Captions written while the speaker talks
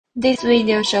This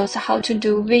video shows how to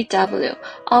do VW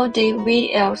Audi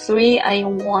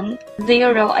VL381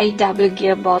 0AW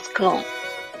gearbox clone.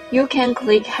 You can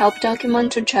click Help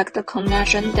document to check the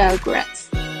connection diagrams.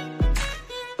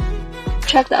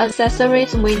 Check the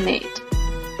accessories we need.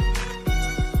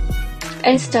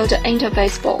 Install the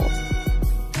interface board.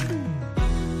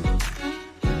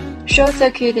 Short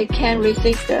circuit the CAN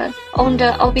resistor on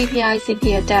the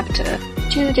obdii365 adapter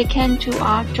to the CAN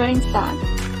 2R drain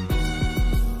side.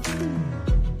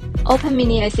 Open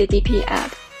Mini ACDP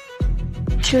app.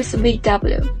 Choose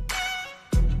VW.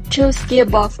 Choose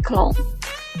Gearbox clone.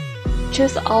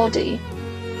 Choose Audi.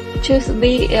 Choose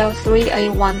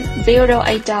VL381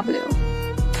 0AW.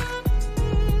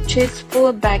 Choose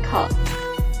full backup.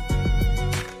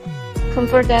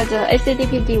 Confirm that the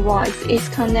ACDP device is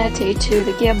connected to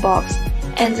the gearbox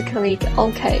and click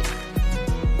OK.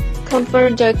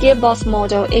 Confirm the gearbox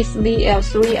model is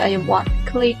VL381.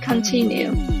 Click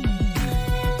Continue.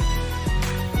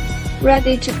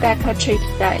 Ready to backup trip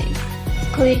day.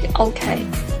 Click OK.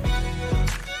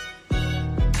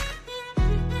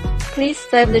 Please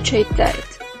save the trip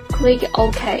date. Click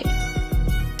OK.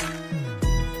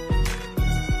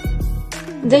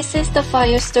 This is the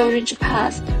file storage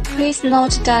path. Please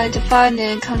note that the file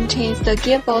name contains the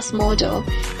gearbox model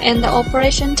and the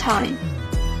operation time.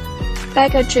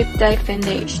 Backup trip date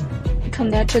finished.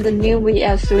 Connect to the new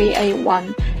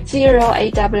VL381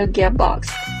 0AW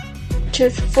gearbox.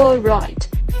 Choose full right.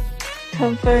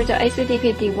 Confirm the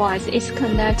ACDP device is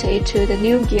connected to the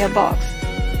new gearbox.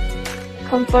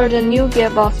 Confirm the new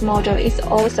gearbox model is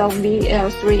also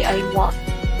VL381.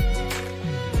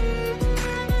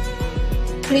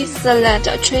 Please select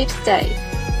a trip date.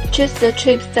 Choose the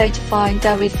trip date file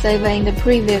that we saved in the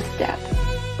previous step.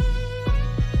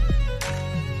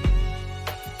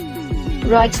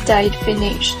 Write date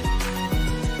finished.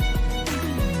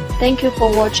 Thank you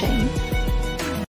for watching.